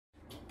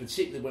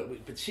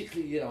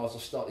particularly, you know, as I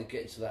started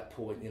getting to that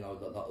point, you know,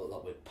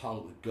 like where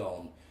punk had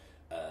gone,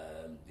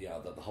 you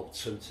know, the whole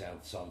Two-Town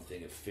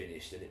thing had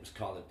finished, and it was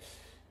kind of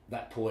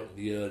that point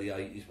in the early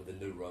 80s where the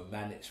New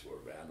Romantics were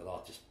around, and I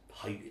just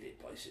hated it,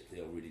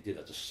 basically. I really did.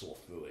 I just saw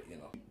through it, you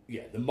know.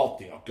 Yeah, the mob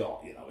thing I've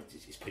got, you know,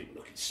 it's people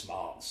looking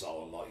smart and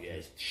so on, like, yeah,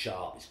 it's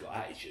sharp, it's got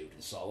attitude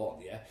and so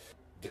on, yeah.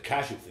 The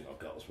casual thing I've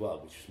got as well,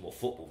 which is more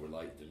football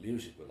related than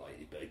music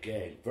related, but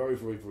again, very,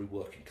 very, very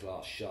working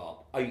class,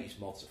 sharp, 80s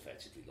mods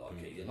effectively,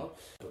 like it, you know.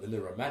 But the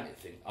New Romantic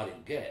thing, I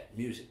didn't get.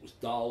 Music was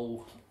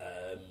dull,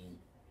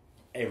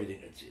 everything.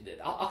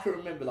 I can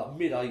remember like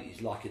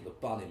mid-80s, like in the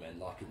Bunnymen,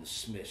 like in the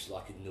Smiths,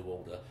 like in New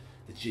Order,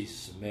 the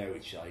Jesus and Mary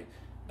chain,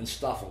 and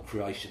stuff on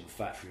Creation and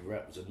Factory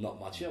Records, and not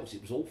much else.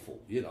 It was awful,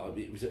 you know.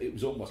 It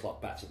was almost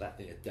like back to that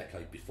thing a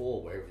decade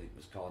before, where everything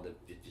was kind of,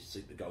 it just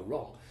seemed to go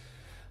wrong.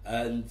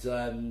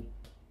 And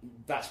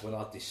that's when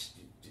I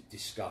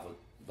discovered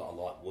that I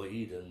like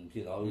weed, and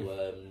you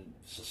know,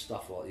 so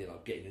stuff like, you know,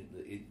 getting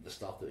into the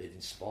stuff that had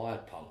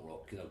inspired punk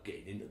rock, you know,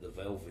 getting into the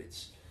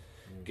Velvets,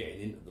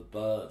 getting into the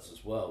Birds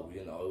as well,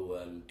 you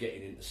know,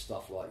 getting into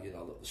stuff like, you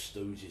know, like the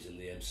Stooges and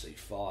the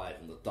MC5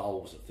 and the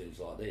Dolls and things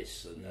like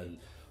this, and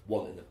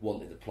wanting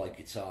to play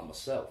guitar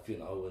myself, you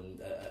know,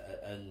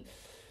 and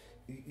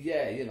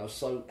yeah, you know.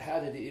 So how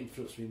did it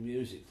influence me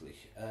musically?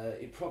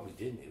 It probably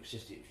didn't. It was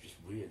just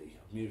really,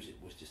 music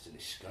was just an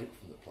escape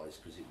from the place,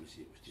 because it was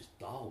just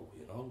dull,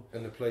 you know.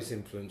 And the place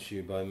influenced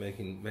you by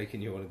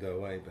making you want to go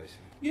away,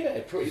 basically. Yeah,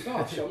 pretty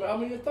much. I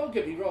mean, don't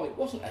get me wrong. It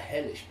wasn't a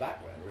hellish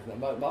background, isn't it?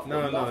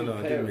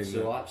 My parents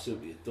who I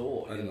absolutely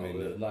adore, you know,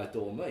 and they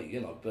adore me,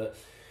 you know. But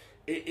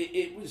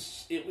it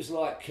was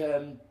like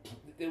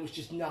there was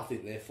just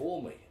nothing there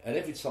for me, and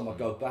every time I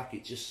go back,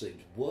 it just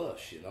seems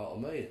worse. You know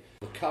what I mean?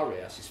 The curry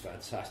house is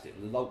fantastic,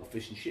 and the local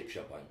fish and chip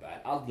shop ain't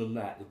bad. Other than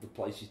that, the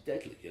place is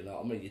deadly. You know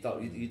what I mean? You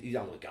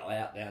don't want to go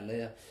out down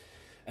there.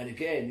 And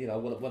again, you know,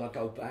 when I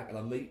go back and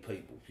I meet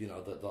people, you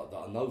know, that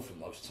I know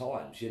from those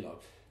times, you know,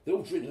 they're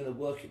all drinking in a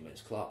working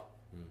men's club.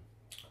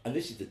 And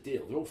this is the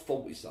deal: they're all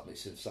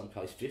 40-somethings, in some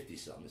case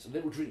 50-somethings, and they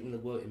were drinking in a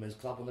working men's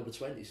club when they were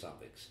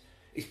 20-somethings.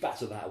 It's back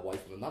to that away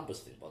from the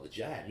numbers thing by the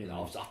Jam, you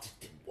know. I just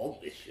didn't want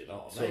this, you know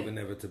what I mean? Sort of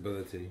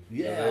inevitability.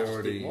 Yeah, I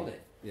just didn't want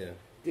it. Yeah.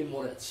 Didn't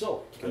want it at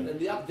all. And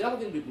the other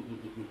thing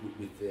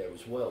with there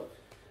as well,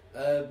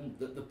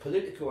 the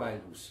political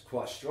angle's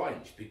quite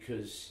strange,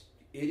 because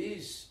it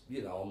is,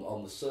 you know,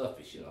 on the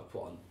surface, you know,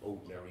 quite an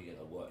ordinary, you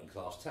know, working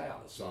class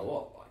town and so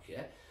on, like,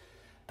 yeah.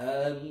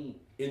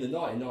 In the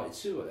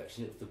 1992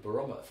 election, it was the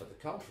barometer for the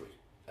country.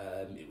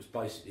 It was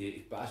basically,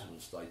 if Basildon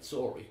stayed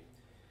Tory,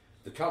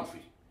 the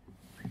country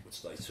would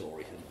stay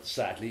Tory, and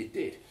sadly it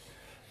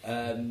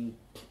did.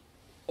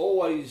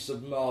 Always a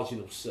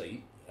marginal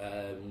seat,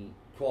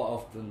 quite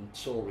often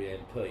Tory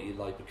MP,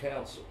 Labour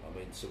Council. I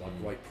mean, to my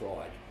great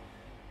pride,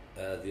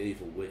 the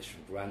evil witch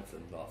from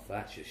Grantham, like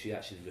Thatcher, she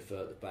actually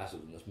referred to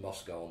Basildon as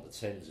Moscow on the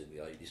Thames in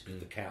the 80s, because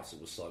the council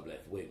was so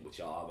left-wing,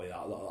 which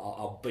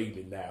I'm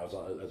beaming now as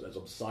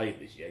I'm saying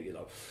this, yeah, you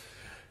know,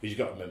 because you've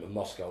got to remember,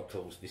 Moscow, of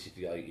course, this is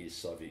the 80s,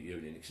 Soviet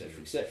Union, etc.,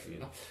 you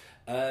know.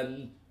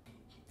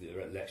 The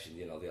election,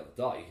 you know, the other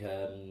day,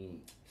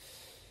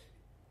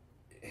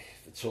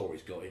 the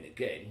Tories got in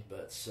again,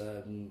 but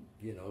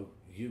you know,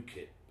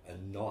 UKIP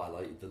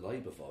annihilated the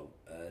Labour vote,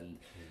 and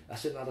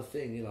that's another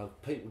thing. You know,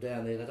 people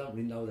down there, they don't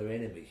really know their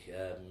enemy.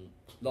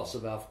 Lots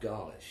of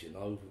Afghanists, you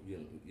know,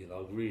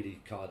 really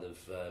kind of,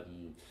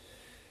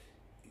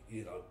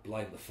 you know,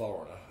 blame the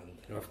foreigner.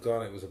 And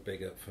Afghanistan was a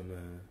big up from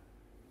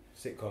a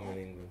sitcom in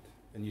England.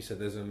 And you said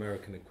there's an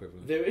American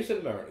equivalent. There is an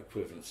American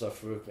equivalent. So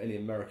for any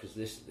Americans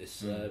listening to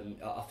this,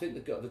 I think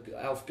the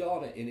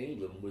Afghani in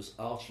England was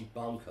Archie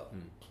Bunker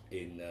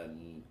in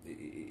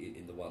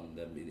the one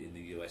in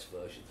the US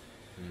version.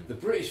 The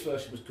British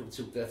version was called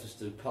Till Death Us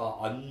Do Part.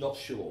 I'm not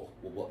sure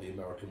what the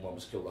American one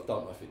was called. I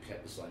don't know if it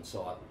kept the same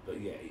title, but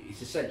yeah,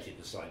 it's essentially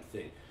the same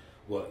thing.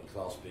 Working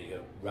class being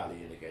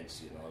rallying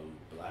against, you know,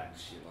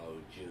 blacks, you know,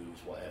 Jews,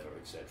 whatever,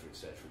 etc.,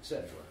 etc.,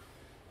 etc.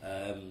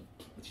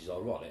 Which is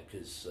ironic,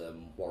 because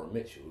Warren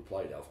Mitchell, who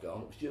played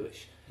Afghan, was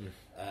Jewish.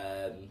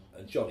 And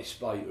Johnny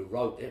Spade, who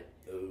wrote it,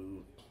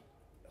 who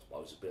I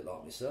suppose a bit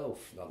like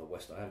myself, another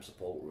West Ham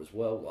supporter as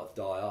well, like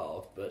die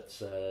hard, but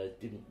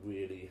didn't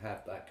really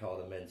have that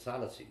kind of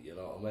mentality, you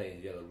know what I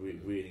mean? You know,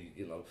 really,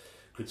 you know,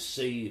 could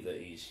see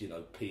that his, you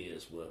know,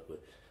 peers were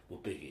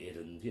bigoted,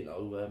 and, you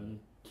know,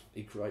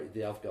 he created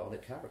the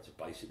Afghanic character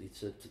basically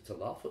to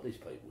laugh at these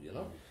people, you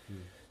know.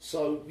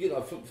 So, you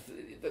know, from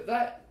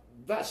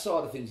that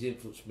side of things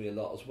influenced me a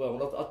lot as well,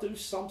 and I do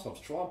sometimes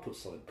try and put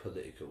something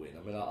political in.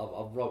 I mean,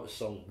 I wrote a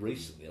song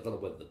recently, I don't know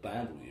whether the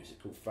band will use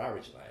it, called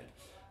Farage Land,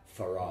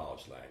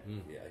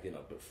 yeah, you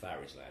know, but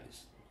Farage Land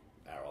is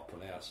how I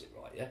pronounce it,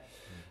 right, yeah?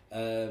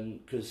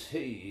 Because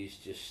he is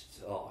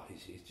just,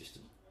 he's just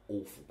an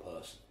awful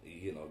person,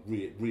 you know,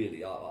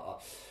 really,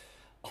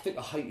 I think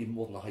I hate him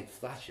more than I hate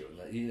Thatcher,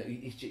 and you know,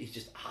 he's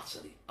just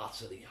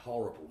utterly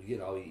horrible, you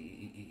know,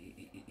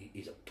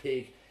 he's a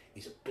pig,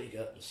 he's a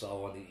bigot and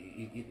so on,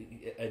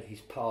 and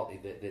his party,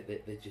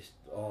 they're just,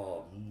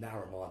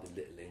 narrow-minded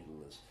little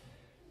Englanders.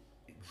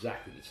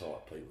 exactly the type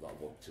of people that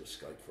I want to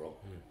escape from.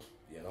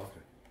 You know.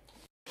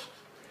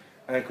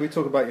 And can we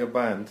talk about your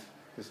band?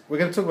 'Cause we're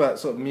going to talk about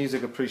sort of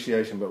music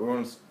appreciation, but we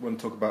want to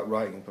talk about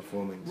writing and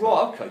performing. So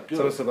Right, okay, good.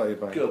 Tell us about your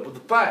band. Good. Well, the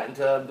band,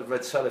 the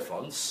Red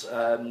Telephones,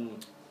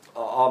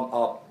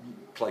 I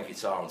play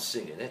guitar and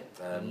sing in it.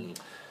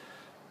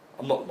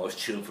 I'm not the most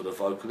tuned for the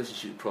vocalist,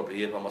 as you probably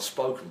hear by my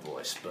spoken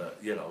voice, but,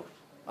 you know,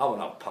 I'm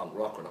an old punk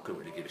rocker and I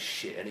couldn't really give a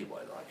shit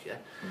anyway, like,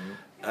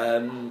 yeah.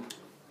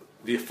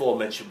 The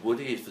aforementioned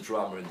Woody is the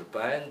drummer in the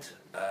band.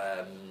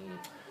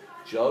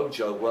 Joe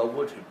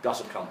Wellwood, who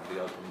doesn't come to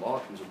the open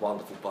mic, who's a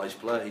wonderful bass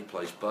player, he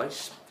plays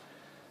bass.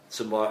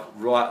 To my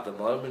right at the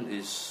moment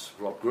is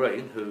Rob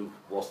Green, who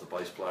was the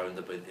bass player in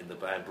the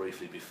band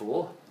briefly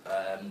before.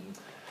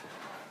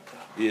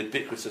 The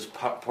ubiquitous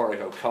Porrick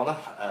O'Connor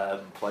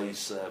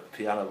plays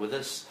piano with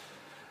us.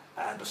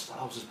 Amber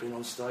Styles has been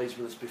on stage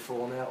with us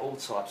before now, all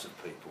types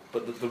of people.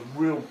 But the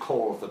real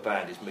core of the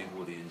band is me,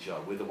 Woody and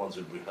Joe. We're the ones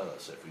who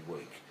rehearse every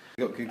week.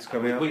 You got gigs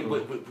coming up?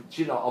 Do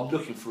you know, I'm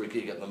looking for a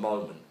gig at the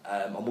moment.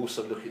 I'm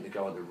also looking to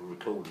go into a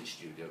recording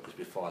studio because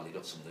we've finally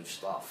got some new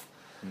stuff.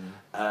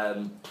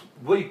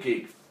 We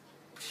gig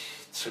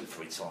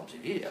 2-3 times a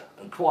year,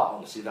 and quite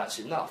honestly that's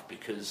enough,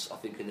 because I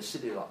think in a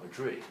city like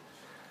Madrid,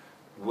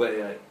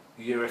 where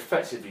you're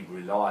effectively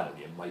relying on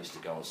your mates to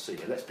go and see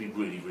you, let's be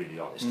really, really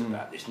honest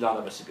about this, none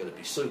of us are going to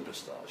be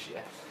superstars,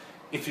 yeah?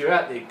 If you're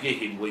out there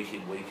gigging week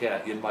in, week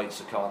out, your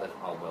mates are kind of,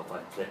 oh well,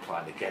 they're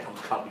playing again,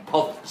 I can't be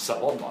bothered, and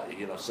so on, like,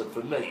 you know. So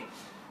for me,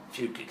 a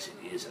few gigs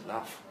a year is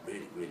enough,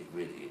 really, really,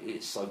 really it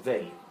is. So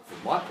then, from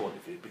my point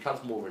of view, it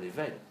becomes more of an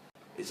event.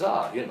 It's,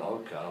 you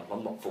know, okay,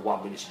 I'm not for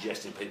 1 minute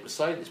suggesting people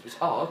say this, but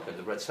it's, okay,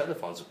 the Red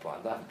Telephones are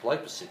playing, they haven't played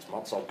for 6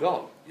 months, I'll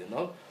go, you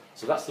know.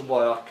 So that's the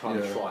way I kind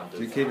of try and do it.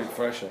 So you keep it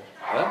fresher?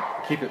 Huh?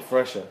 Keep it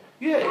fresher?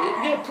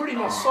 Yeah, pretty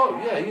much so,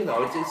 yeah, you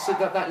know, it's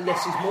that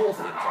less is more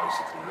thing,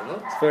 basically, you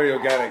know. It's very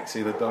organic,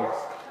 see, the dogs.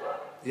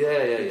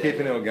 Yeah.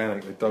 Keeping it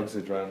organic, the dogs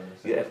are drowning.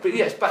 Yeah, but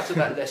yeah, it's back to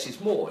that less is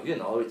more, you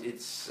know.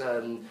 It's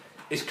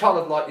kind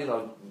of like, you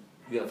know,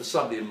 for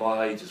somebody in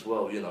my age as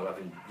well, you know,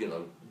 having, you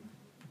know,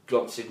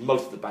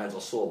 most of the bands I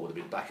saw would have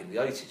been back in the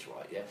 80s,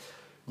 right, yeah?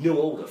 New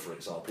Order, for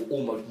example,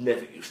 almost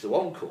never used to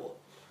encore.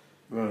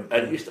 Right.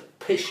 And it used to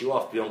piss you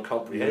off beyond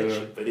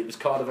comprehension, but it was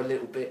kind of a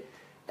little bit,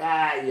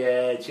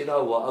 do you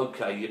know what,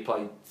 okay, you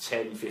played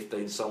 10,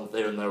 15 songs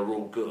there and they were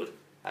all good.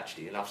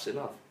 Actually, enough's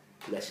enough.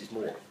 Less is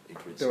more, in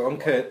principle.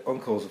 The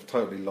encores have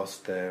totally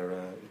lost their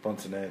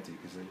spontaneity,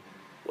 because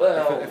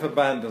if a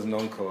band does an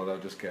encore, they'll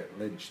just get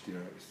lynched, you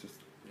know, it's just...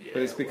 Yeah,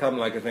 but it's become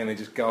like a thing, they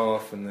just go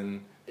off and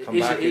then come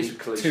back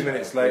 2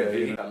 minutes later.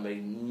 You know? I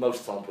mean,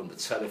 most times when the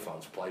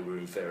Telephones play, we're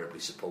invariably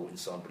supporting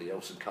somebody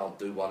else and can't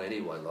do one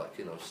anyway, like,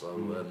 you know,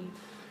 so,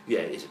 yeah,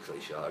 it is a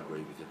cliche, I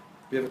agree with you.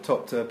 Have you ever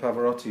topped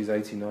Pavarotti's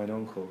 89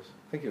 encores?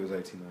 I think it was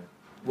 89.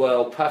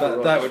 Well,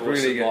 Pavarotti's that would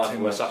really get too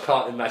much. I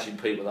can't imagine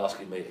people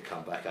asking me to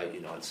come back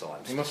 89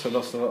 times. He must have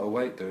lost a lot of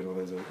weight doing all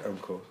those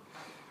encores.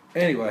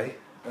 Anyway,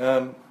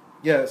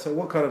 yeah, so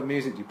what kind of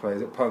music do you play?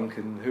 Is it punk,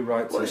 and who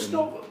writes it? Well, it's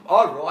not...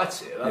 I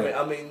write it.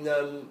 I mean,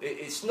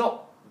 it's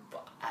not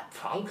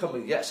punk. I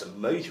mean, yeah, it's a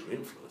major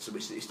influence.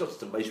 It's not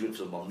just a major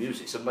influence on my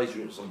music, it's a major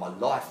influence on my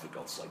life, for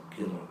God's sake.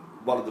 You know,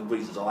 one of the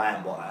reasons I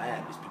am what I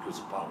am is because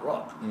of punk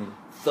rock.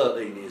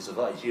 13 years of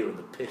age, hearing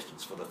the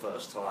Pistons for the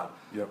first time.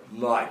 Yep.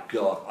 My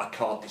God, I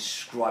can't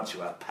describe to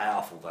you how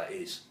powerful that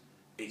is.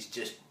 It's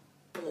just...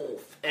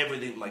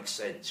 everything makes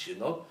sense, you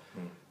know?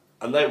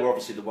 And they were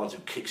obviously the ones who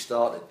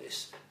kick-started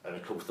this. And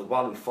of course, the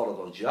one who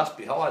followed on just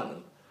behind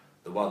them,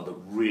 the one that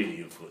really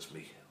influenced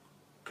me,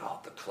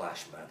 God, the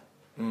Clash,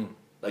 man.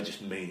 They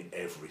just mean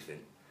everything.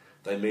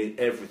 They mean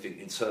everything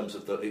in terms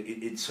of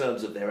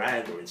their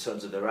anger, in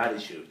terms of their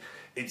attitude,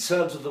 in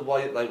terms of the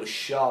way that they were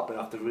sharp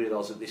enough to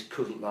realise that this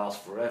couldn't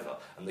last forever,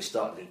 and they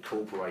started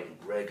incorporating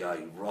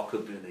reggae,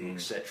 rockabilly,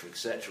 etc.,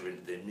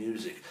 into their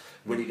music.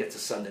 When you get to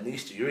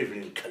Sandinista, you're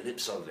even in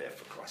calypso there,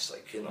 for Christ's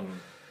sake, you know.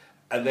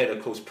 And then,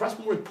 of course, perhaps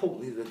more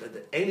importantly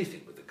than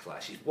anything with the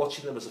Clash is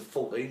watching them as a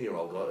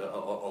 14-year-old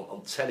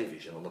on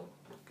television,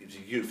 it was a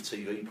youth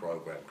TV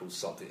programme called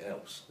Something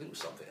Else. I think it was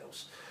Something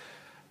Else.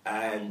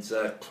 And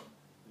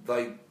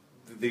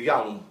the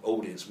young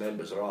audience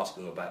members are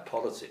asking them about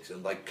politics,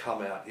 and they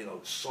come out, you know,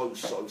 so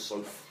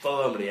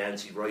firmly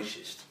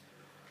anti-racist.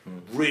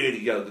 Really,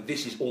 you know,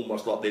 this is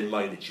almost like their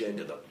main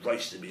agenda, that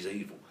racism is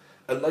evil.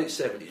 And late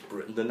 70s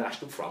Britain, the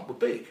National Front were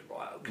big,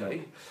 right,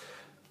 okay?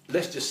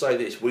 Let's just say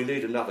this, we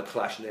need another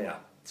Clash now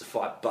to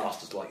fight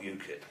bastards like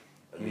UKIP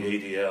and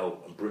the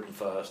EDL and Britain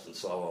First and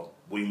so on.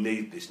 We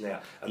need this now.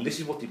 And this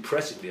is what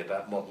depresses me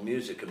about modern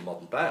music and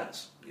modern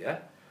bands, yeah?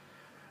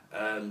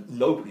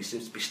 Nobody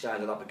seems to be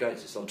standing up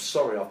against this. I'm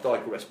sorry, I've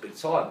digressed big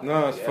time.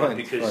 No, it's fine.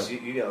 Because,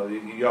 it's fine. You know,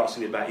 you're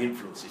asking me about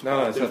influences.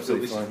 No, I do feel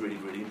this is really,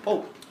 really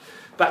important.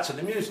 Back to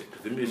the music,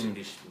 because the music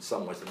is in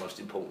some ways the most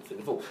important thing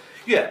of all.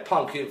 Yeah,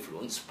 punk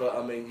influence, but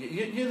I mean,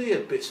 you hear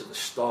bits of the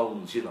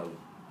Stones, you know,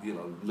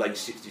 late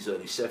 60s,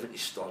 early 70s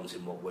Stones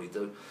in what we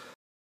do.